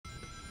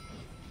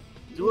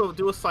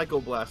Do a Psycho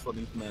Blast on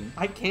these men.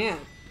 I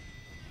can't.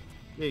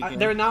 Yeah, you can.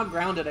 They're not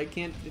grounded. I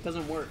can't. It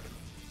doesn't work.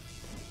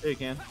 Yeah, you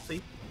can.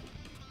 See?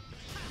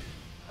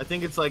 I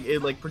think it's like,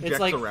 it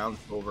projects around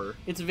over.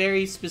 It's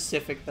very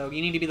specific, though.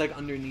 You need to be, like,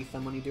 underneath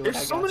them when you do it, I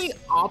There's so guess. many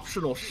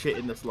optional shit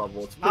in this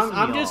level. It's pissing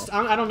me off.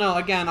 I don't know.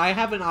 Again, I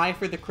have an eye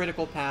for the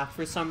critical path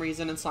for some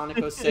reason in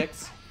Sonic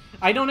 06.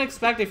 I don't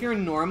expect, if you're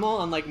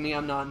normal, unlike me,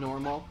 I'm not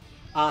normal.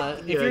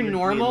 If you're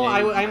normal,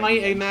 I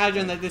might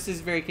imagine that this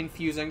is very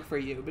confusing for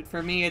you. But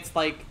for me, it's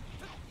like...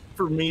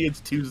 For me,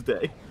 it's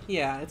Tuesday.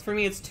 Yeah, for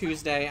me, it's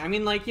Tuesday. I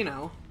mean, like, you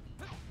know...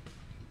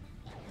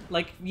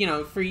 Like, you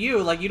know, for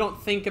you, like, you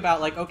don't think about,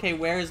 like, okay,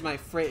 where is my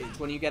fridge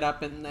when you get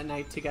up in the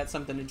night to get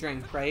something to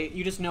drink, right?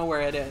 You just know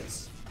where it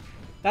is.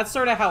 That's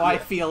sort of how I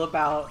feel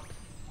about,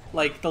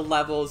 like, the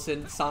levels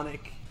in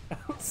Sonic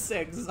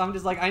 6. I'm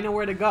just like, I know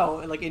where to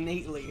go, like,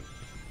 innately.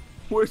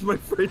 Where's my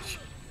fridge?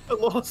 I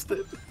lost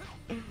it.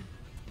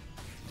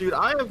 Dude,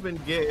 I have been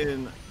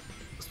getting...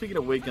 Speaking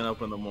of waking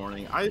up in the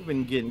morning, I've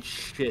been getting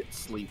shit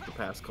sleep the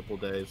past couple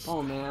days.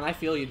 Oh, man, I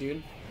feel you,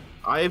 dude.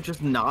 I have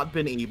just not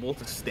been able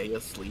to stay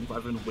asleep.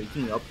 I've been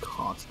waking up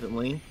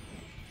constantly.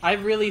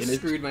 I've really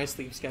screwed my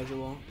sleep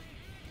schedule.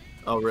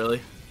 Oh,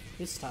 really?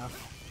 It's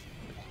tough.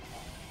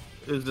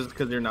 It's just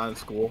because you're not in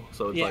school,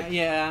 so it's like...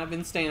 Yeah, I've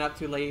been staying up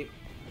too late.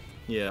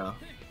 Yeah.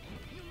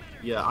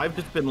 Yeah, I've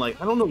just been like...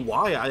 I don't know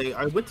why.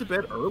 I went to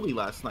bed early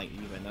last night,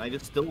 even, and I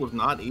just still was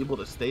not able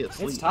to stay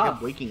asleep. It's tough. I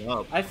kept waking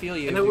up. I feel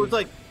you, And dude. it was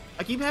like...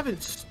 I keep having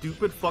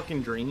stupid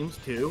fucking dreams,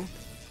 too.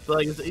 So,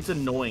 like, it's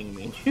annoying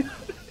me.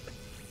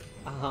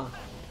 Uh-huh.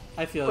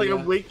 I feel like, you.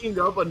 I'm waking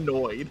up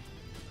annoyed.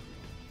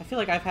 I feel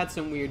like I've had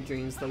some weird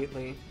dreams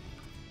lately.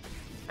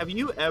 Have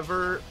you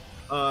ever,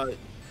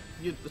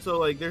 so,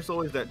 like, there's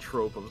always that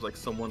trope of, like,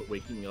 someone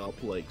waking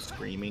up, like,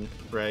 screaming,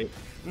 right?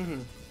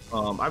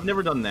 Mm-hmm. I've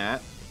never done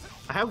that.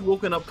 I have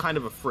woken up kind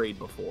of afraid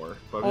before.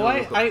 But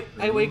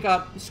I wake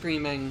up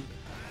screaming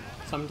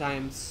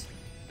sometimes.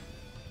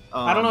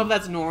 I don't know if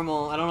that's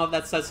normal. I don't know if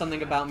that says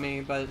something about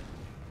me, but...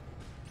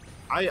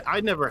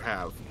 I never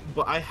have.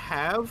 But I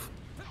have...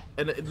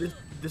 And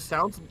this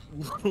sounds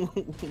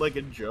like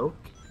a joke.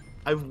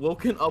 I've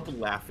woken up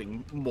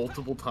laughing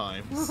multiple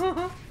times.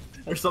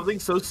 Or something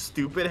so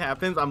stupid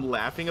happens, I'm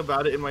laughing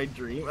about it in my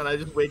dream, and I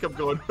just wake up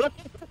going...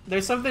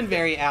 There's something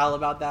very Al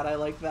about that. I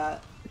like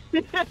that.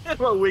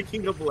 About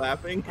waking up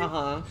laughing.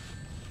 Uh-huh.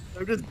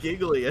 I'm just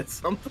giggling at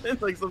something,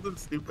 like something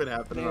stupid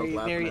happened, and I was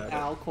laughing very at it.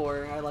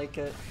 Al-core. I like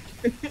it.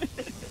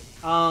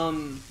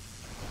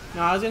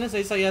 No, I was gonna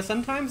say, so yeah,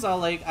 sometimes I'll,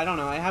 like, I don't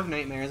know, I have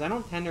nightmares. I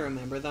don't tend to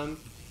remember them.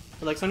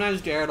 But, like,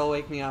 sometimes Jared will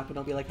wake me up and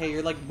he'll be like, hey,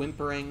 you're, like,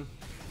 whimpering.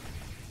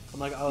 I'm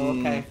like, oh,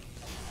 okay.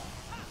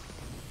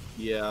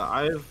 Yeah,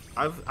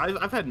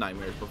 I've had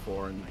nightmares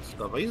before and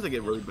stuff. I used to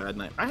get really bad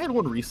night. I had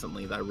one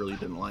recently that I really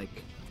didn't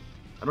like.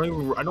 I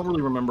don't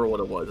really remember what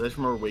it was. I just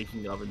remember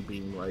waking up and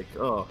being like,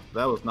 oh,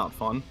 that was not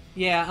fun.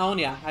 Yeah,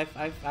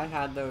 I've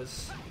had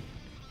those.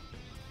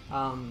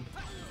 I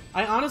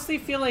honestly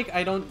feel like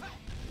I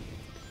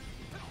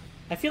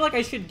feel like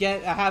I should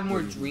have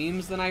more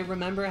dreams than I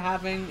remember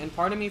having, and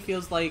part of me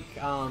feels like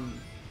I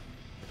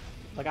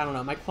don't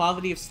know, my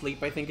quality of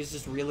sleep I think is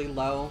just really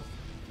low.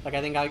 Like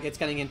I think it's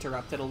getting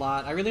interrupted a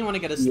lot. I really want to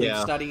get a sleep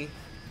study.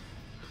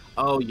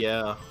 Oh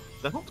yeah,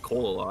 that helped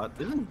Cole a lot.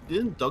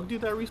 Didn't Doug do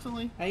that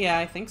recently? Yeah,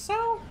 I think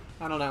so.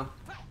 I don't know.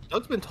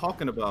 Doug's been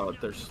talking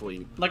about their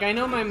sleep. Like I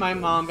know my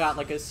mom got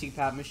like a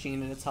CPAP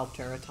machine and it's helped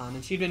her a ton,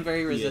 and she'd been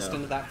very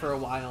resistant to that for a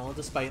while,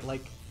 despite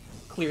like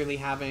clearly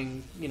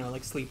having, you know,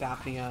 like sleep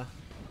apnea.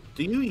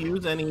 Do you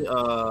use any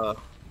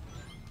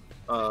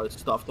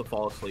stuff to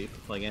fall asleep?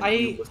 Like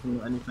listen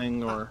to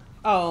anything or?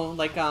 Oh,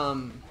 like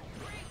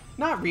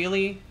not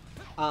really.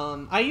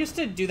 I used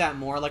to do that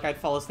more. Like I'd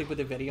fall asleep with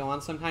a video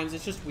on sometimes.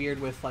 It's just weird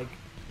with like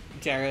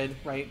Jared,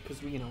 right?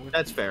 Because we're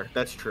that's fair.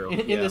 That's true.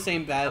 In the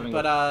same bed, having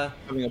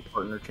having a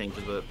partner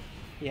changes it.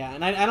 Yeah,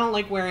 and I don't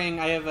like wearing.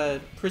 I have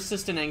a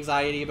persistent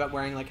anxiety about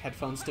wearing like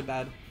headphones to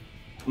bed.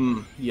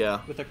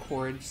 Yeah. With a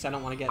cord, so I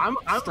don't want to get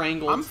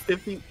strangled.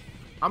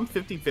 I'm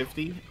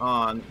 50-50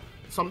 on.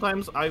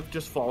 Sometimes I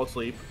just fall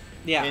asleep.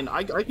 Yeah. And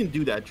I can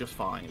do that just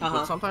fine.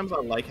 But sometimes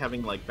I like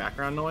having like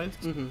background noise.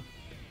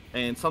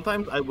 And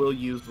sometimes I will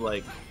use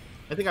like,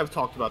 I think I've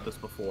talked about this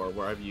before,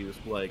 where I've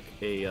used like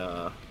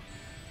a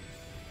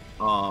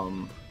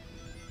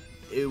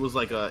it was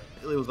like a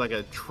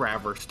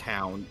Traverse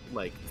Town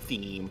like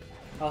theme.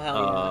 Oh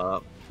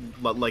hell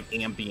yeah. Like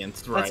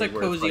ambience, right? That's a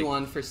cozy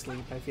one for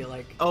sleep, I feel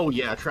like. Oh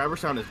yeah,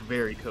 Traverse Town is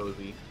very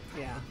cozy.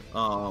 Yeah.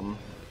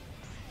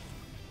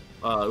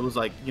 It was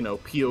like, you know,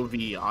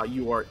 POV.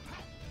 You are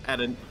at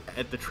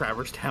the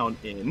Traverse Town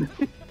Inn.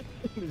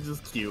 It's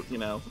just cute, you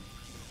know.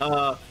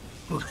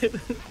 But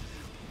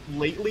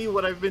lately,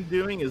 what I've been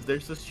doing is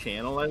there's this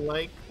channel I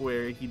like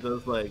where he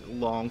does like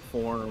long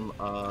form,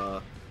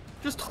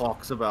 just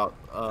talks about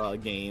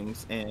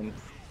games, and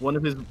one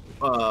of his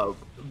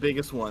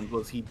biggest ones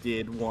was he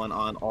did one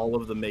on all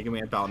of the Mega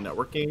Man Battle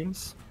Network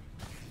games.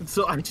 And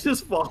so I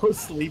just fall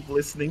asleep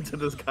listening to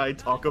this guy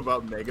talk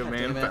about Mega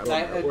Man Battle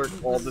Network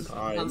all the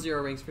time. On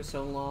Zero Rings for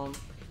so long.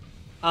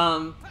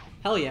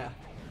 Hell yeah.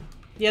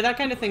 Yeah, that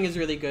kind of thing is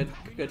really good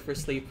for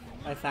sleep,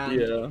 I found.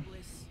 Yeah.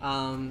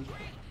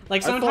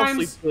 Like I fell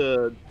sometimes... asleep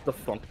to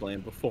Defunct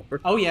Land before.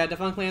 Oh yeah,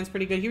 Defunct Land's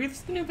pretty good. He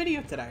released a new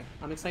video today.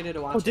 I'm excited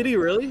to watch it. Oh, did he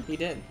really? He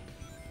did.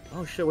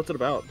 Oh shit, what's it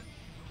about?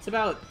 It's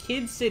about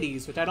kid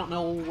cities, which I don't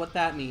know what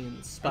that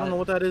means. But, I don't know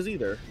what that is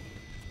either.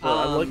 But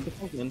I like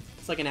Defunct Land.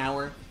 It's like an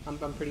hour. I'm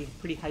pretty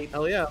hyped.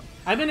 Hell yeah.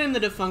 I've been in the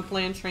Defunct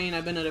Land train.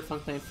 I've been a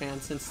Defunct Land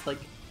fan since like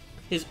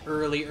his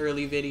early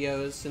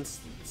videos, since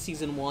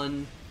season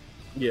 1.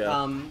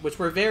 Yeah. Which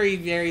were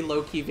very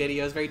low-key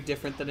videos, very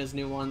different than his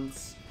new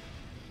ones.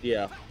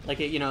 Yeah. Like,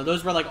 you know,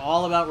 those were like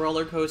all about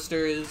roller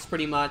coasters,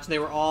 pretty much. They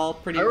were all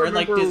pretty, I or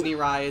like remember... Disney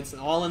rides,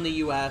 all in the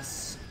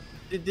U.S.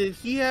 Did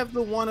he have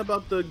the one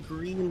about the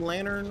Green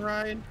Lantern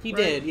ride? He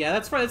did, yeah.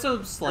 That's right. It's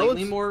a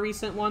slightly more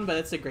recent one, but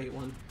it's a great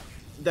one.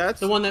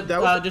 That's the one that,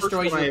 was the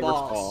destroys first one your I ever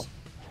balls. saw.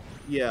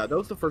 Yeah, that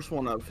was the first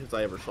one of his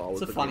I ever saw.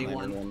 Was It's a the funny Green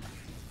Lantern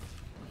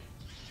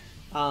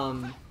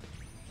one.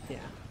 Yeah.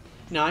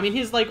 No, I mean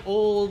his like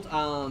old.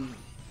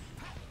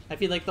 I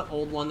feel like the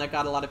old one that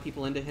got a lot of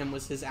people into him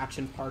was his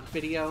Action Park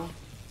video.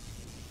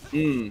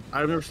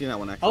 I've never seen that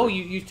one actually. Oh,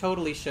 you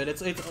totally should.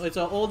 It's an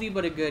oldie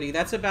but a goodie.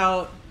 That's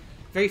about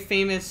very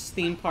famous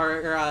theme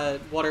park or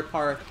water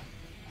park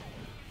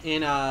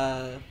in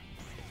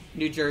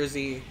New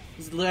Jersey.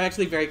 It's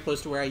actually very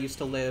close to where I used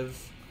to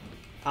live.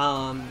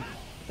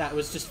 That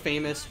was just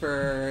famous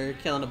for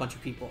killing a bunch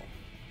of people.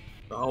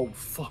 Oh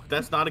fuck,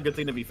 that's not a good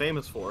thing to be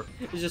famous for.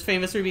 It's just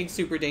famous for being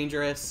super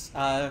dangerous.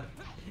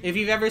 If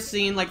you've ever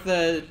seen like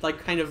the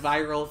kind of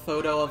viral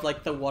photo of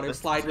like the water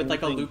slide with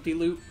like a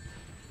loop-de-loop.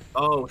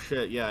 Oh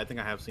shit, yeah, I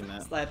think I have seen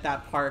that. At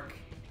that park,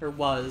 or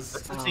was.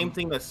 That's the same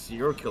thing that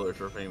serial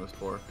killers are famous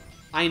for.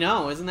 I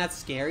know, isn't that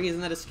scary?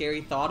 Isn't that a scary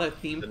thought? A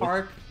theme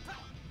park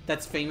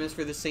that's famous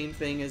for the same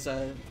thing as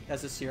a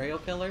serial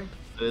killer?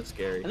 It's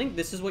scary. I think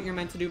this is what you're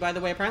meant to do, by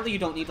the way. Apparently you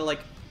don't need to like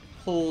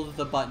hold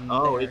the button.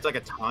 Oh, there. it's like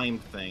a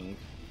timed thing.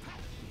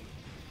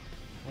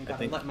 I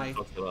gotta let my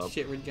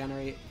shit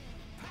regenerate.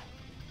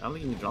 I don't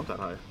think you can jump that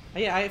high.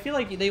 Yeah, I feel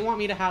like they want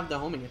me to have the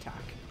homing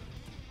attack.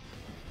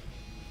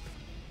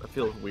 That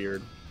feels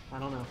weird. I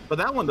don't know. But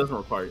that one doesn't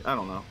require. I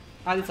don't know.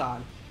 It's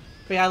odd.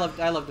 But yeah,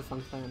 I love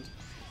Defunct Land.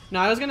 No,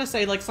 I was gonna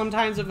say like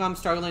sometimes if I'm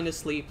struggling to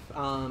sleep,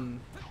 I'll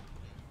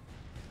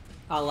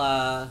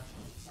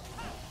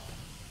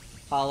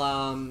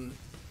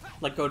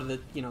like go to the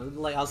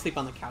like I'll sleep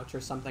on the couch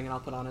or something and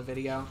I'll put on a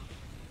video.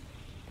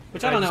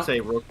 Which I don't know. Just say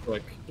real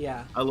quick.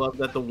 Yeah. I love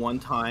that the one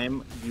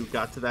time you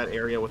got to that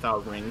area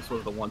without rings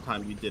was the one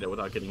time you did it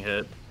without getting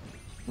hit.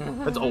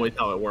 That's always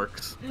how it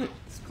works.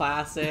 It's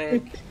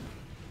classic.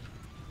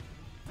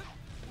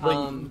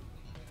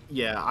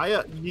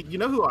 Yeah, you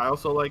know who I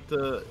also like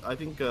to. I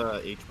think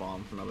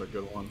H-Bomb's another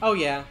good one. Oh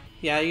yeah,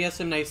 yeah. He has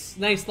some nice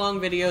long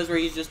videos where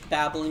he's just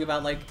babbling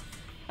about like,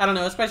 I don't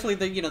know, especially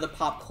the the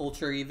pop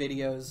culture-y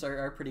videos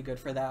are pretty good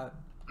for that.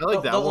 I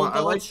like that one. The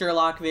old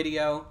Sherlock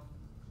video.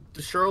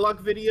 The Sherlock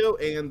video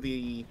and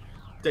the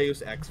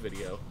Deus Ex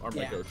video are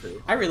my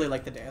go-to. I really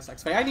like the Deus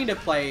Ex. I need to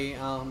play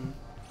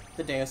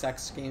the Deus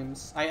Ex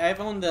games. I've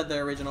owned the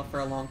original for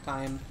a long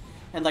time,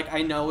 and like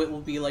I know it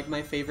will be like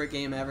my favorite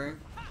game ever.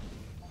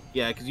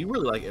 Yeah, because you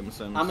really like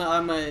Sims.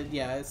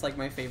 Yeah, it's like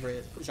my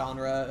favorite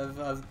genre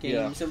of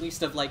games, at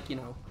least of like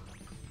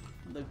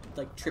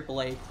like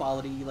AAA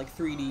quality like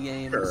 3D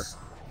games.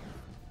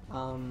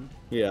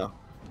 Sure.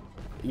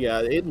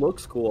 Yeah, it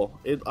looks cool.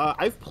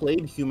 I've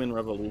played Human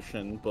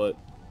Revolution, but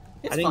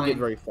I didn't get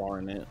very far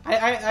in it.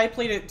 I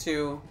played it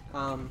too.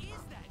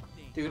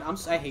 Dude,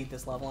 I hate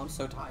this level. I'm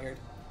so tired.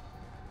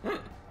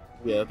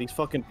 Yeah, these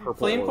fucking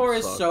purple Flamecore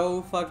is suck.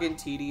 so fucking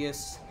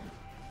tedious.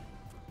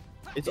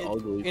 It's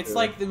ugly. It's too.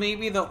 like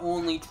maybe the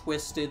only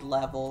twisted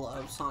level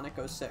of Sonic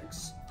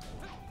 06.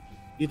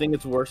 You think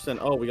it's worse than?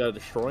 Oh, we gotta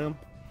destroy him.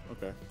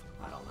 Okay.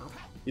 I don't know.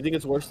 You think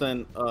it's worse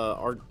than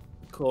our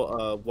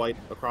White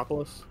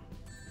Acropolis?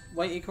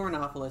 White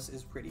Acornopolis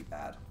is pretty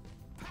bad.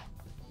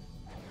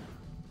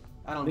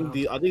 I don't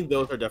know. I think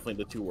those are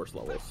definitely the two worst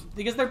levels.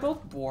 Because they're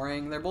both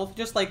boring. They're both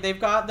just like they've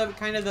got the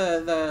kind of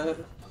the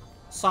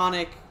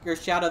Sonic or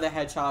Shadow the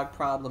Hedgehog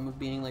problem of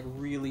being like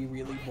really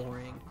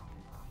boring.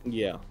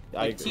 Yeah,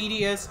 I agree.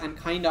 Tedious and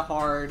kind of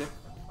hard.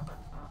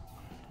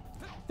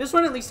 This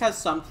one at least has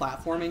some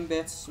platforming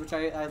bits, which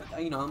I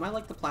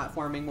like the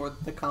platforming more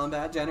than the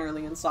combat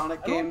generally in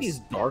Sonic games. I like these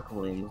dark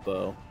rooms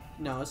though.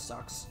 No, it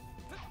sucks.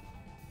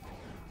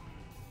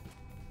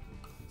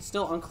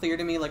 Still unclear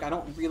to me, like I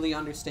don't really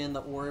understand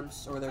the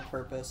orbs or their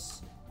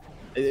purpose.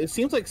 It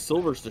seems like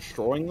Silver's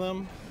destroying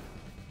them.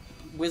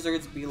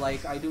 Wizards be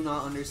like, I do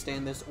not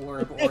understand this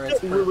orb or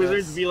its purpose.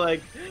 Wizards be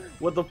like,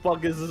 what the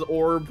fuck is this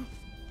orb?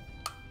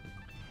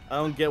 I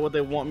don't get what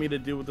they want me to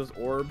do with this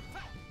orb.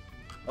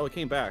 Oh, it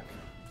came back.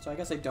 So I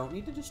guess I don't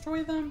need to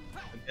destroy them?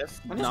 I guess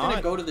I'm just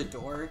gonna go to the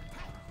door.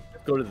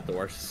 Go to the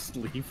door, just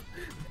leave.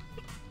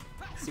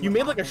 You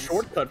made like a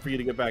shortcut for you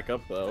to get back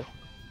up, though.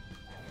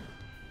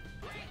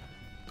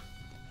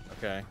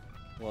 Okay,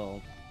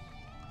 well...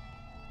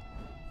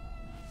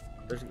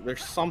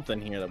 There's something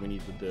here that we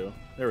need to do.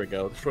 There we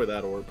go, destroy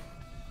that orb.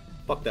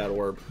 Fuck that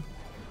orb.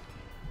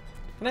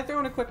 Can I throw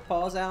in a quick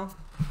pause, Al?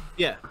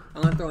 Yeah.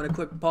 I'm gonna throw in a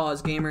quick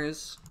pause,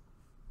 gamers.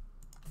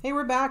 Hey,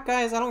 we're back,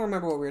 guys. I don't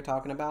remember what we were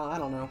talking about. I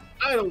don't know.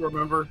 I don't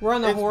remember. We're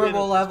on the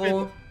horrible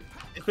level.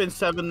 It's been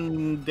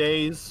 7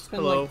 days. It's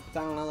been Hello. like, I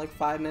don't know, like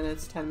 5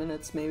 minutes, 10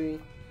 minutes, maybe.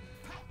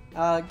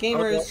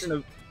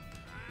 Gamers.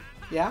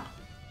 Yeah?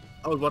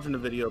 I was watching a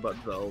video about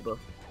Zelda.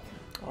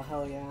 Oh,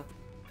 hell yeah.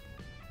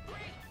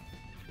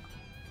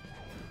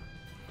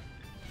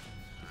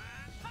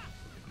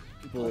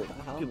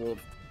 People,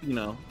 you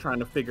know, trying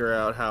to figure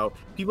out how...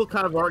 People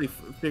kind of already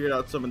figured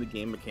out some of the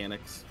game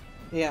mechanics.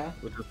 Yeah.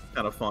 Which is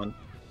kind of fun.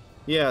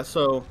 Yeah,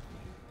 so...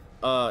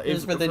 This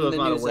is for the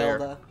new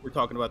Zelda. We're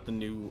talking about the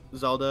new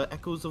Zelda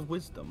Echoes of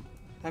Wisdom.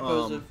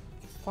 Echoes of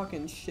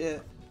fucking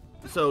shit.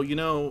 So, you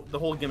know, the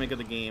whole gimmick of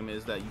the game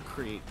is that you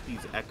create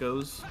these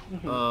echoes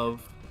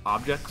of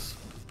objects.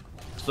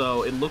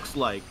 So it looks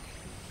like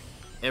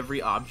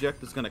every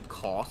object is going to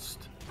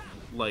cost,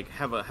 like,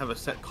 have a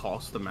set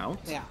cost amount.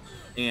 Yeah.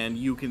 And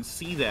you can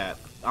see that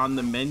on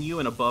the menu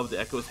and above the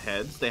echoes'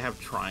 heads, they have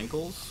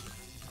triangles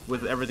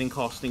with everything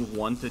costing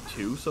 1 to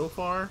 2 so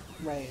far.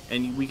 Right.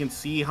 And we can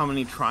see how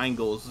many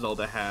triangles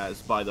Zelda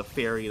has by the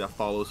fairy that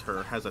follows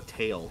her has a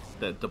tail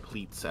that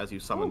depletes as you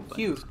summon things.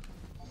 Cute.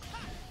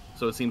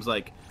 So it seems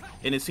like,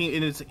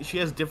 she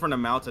has different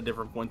amounts at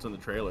different points in the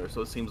trailer.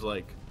 So it seems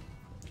like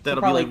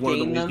that'll be like one of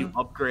the ways you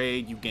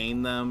upgrade, you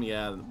gain them,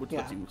 which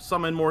lets you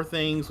summon more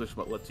things, which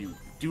lets you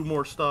do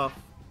more stuff.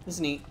 This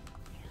is neat.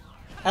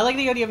 I like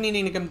the idea of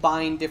needing to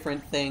combine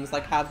different things,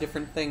 like have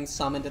different things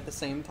summoned at the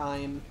same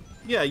time.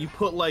 Yeah, you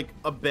put like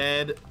a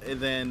bed, and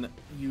then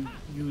you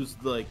use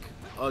like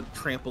a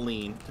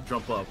trampoline to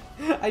jump up.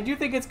 I do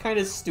think it's kind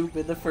of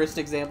stupid. The first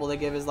example they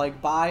give is like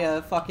buy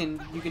a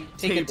fucking. You can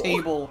take a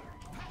table.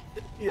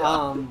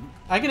 Yeah.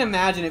 I can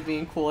imagine it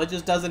being cool. It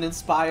just doesn't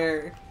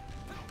inspire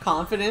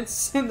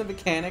confidence in the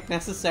mechanic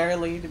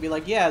necessarily to be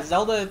like, yeah,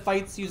 Zelda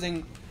fights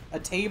using a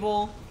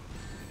table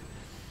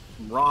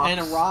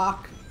and a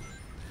rock.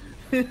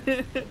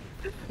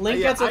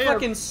 Link gets a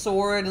fucking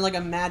sword and like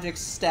a magic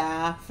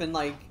staff and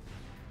like.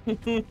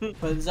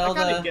 But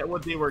Zelda. I kind of get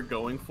what they were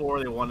going for.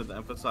 They wanted to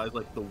emphasize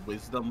like the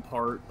wisdom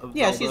part of Zelda.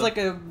 Yeah, she's like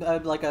a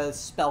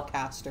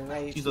spellcaster,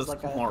 right? She's a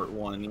like smart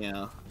one.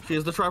 Yeah, she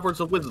has the Triforce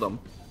of Wisdom.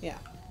 Yeah,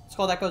 it's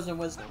called Echoes of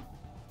Wisdom.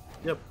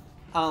 Yep.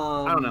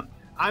 I don't know.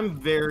 I'm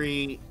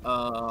very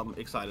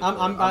excited.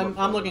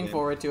 I'm looking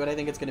forward to it. I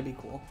think it's gonna be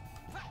cool.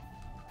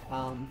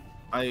 I'm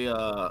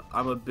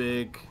a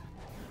big.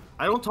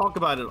 I don't talk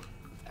about it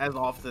as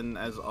often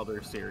as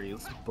other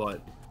series,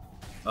 but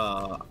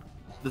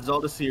the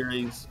Zelda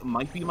series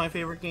might be my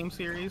favorite game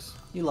series.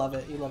 You love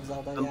it. You love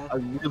Zelda, yeah. I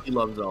really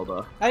love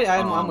Zelda.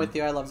 I'm with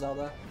you. I love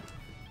Zelda.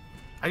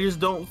 I just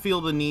don't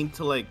feel the need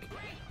to like,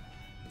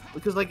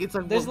 because like it's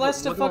like there's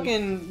less to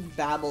fucking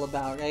babble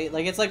about, right?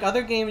 Like it's like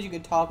other games you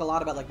could talk a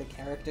lot about like the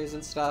characters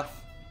and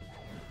stuff.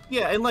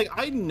 Yeah, and like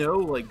I know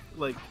like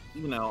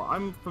you know,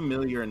 I'm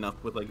familiar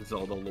enough with like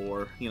Zelda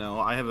lore. You know,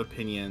 I have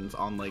opinions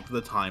on like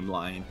the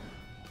timeline.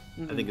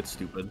 I think it's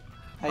stupid.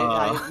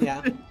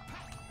 Yeah.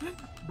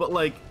 But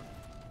like,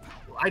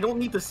 I don't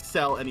need to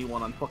sell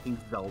anyone on fucking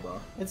Zelda.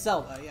 It's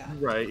Zelda, yeah.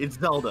 Right, it's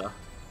Zelda.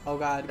 Oh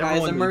god,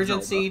 guys,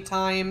 emergency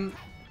time.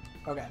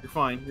 Okay. You're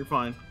fine, you're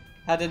fine.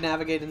 Had to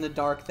navigate in the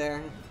dark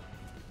there.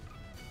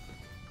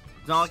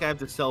 It's not like I have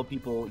to sell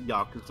people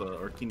Yakuza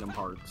or Kingdom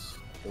Hearts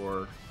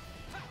or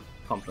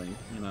something,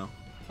 you know.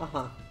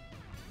 Uh-huh.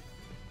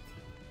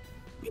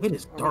 It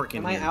is dark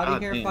in here. Am I out of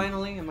here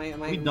finally? Am I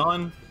we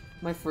done?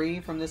 Am I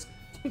free from this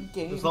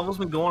game? This level's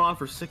been going on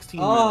for 16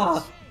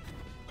 minutes.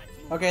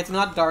 Okay, it's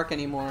not dark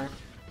anymore.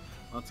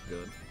 That's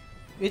good.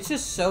 It's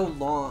just so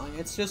long.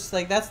 It's just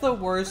like that's the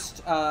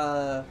worst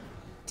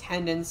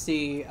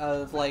tendency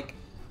of like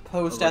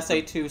post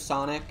SA2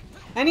 Sonic.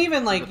 And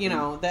even like, you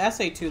know, the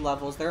SA2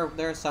 levels, there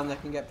are some that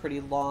can get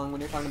pretty long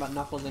when you're talking about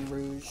Knuckles and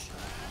Rouge.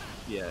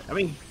 Yeah, I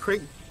mean,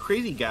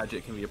 Crazy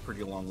Gadget can be a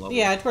pretty long level.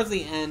 Yeah, towards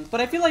the end.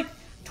 But I feel like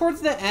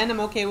towards the end, I'm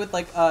okay with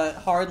like a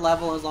hard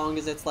level as long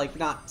as it's like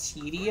not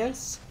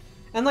tedious.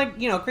 And like,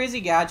 you know, Crazy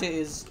Gadget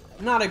is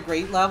not a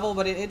great level,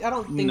 but I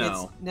don't think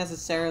it's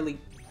necessarily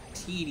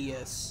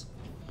tedious.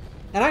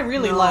 And I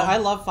really I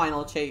love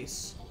Final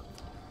Chase.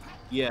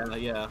 Yeah,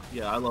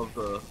 I love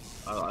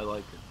I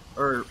like it.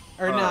 Or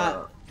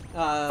not.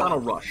 Final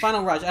Rush.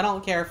 Final Rush. I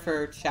don't care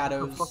for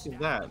Shadows. What the fuck is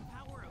that?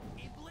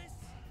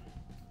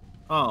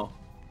 Oh.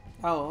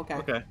 Oh, okay.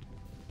 Okay.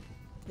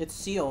 It's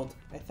sealed,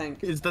 I think.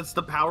 That's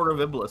the power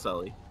of Iblis,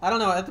 Ellie. I don't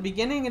know. At the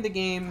beginning of the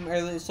game,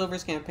 or the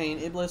Silver's campaign,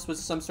 Iblis was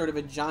some sort of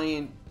a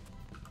giant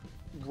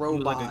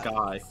robot. He was like a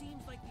guy.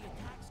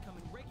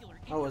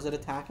 Oh, is it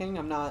attacking?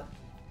 I'm not...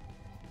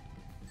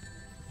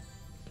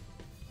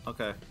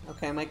 Okay.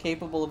 Okay, am I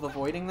capable of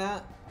avoiding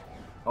that?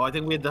 Oh, I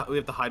think we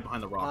have to hide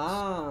behind the rocks.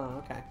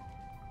 Oh, okay.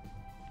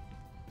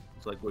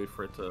 It's like wait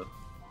for it to...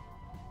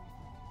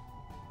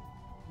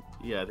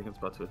 Yeah, I think it's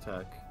about to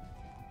attack.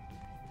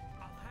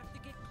 I'll have to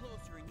get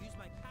closer and use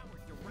my power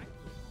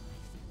directly.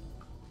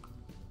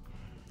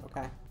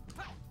 Okay.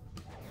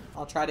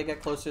 I'll try to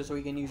get closer so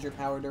we can use your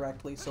power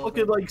directly, Silver.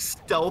 Fucking like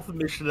stealth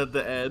mission at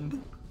the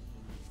end.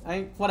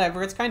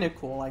 Whatever. It's kind of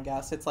cool, I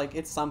guess. It's like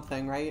it's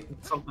something, right?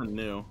 It's something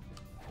new.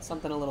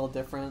 Something a little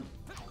different.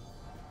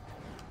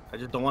 I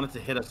just don't want it to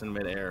hit us in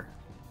midair.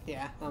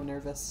 Yeah, I'm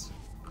nervous.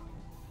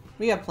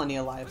 We have plenty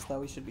of lives, though.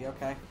 We should be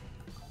okay.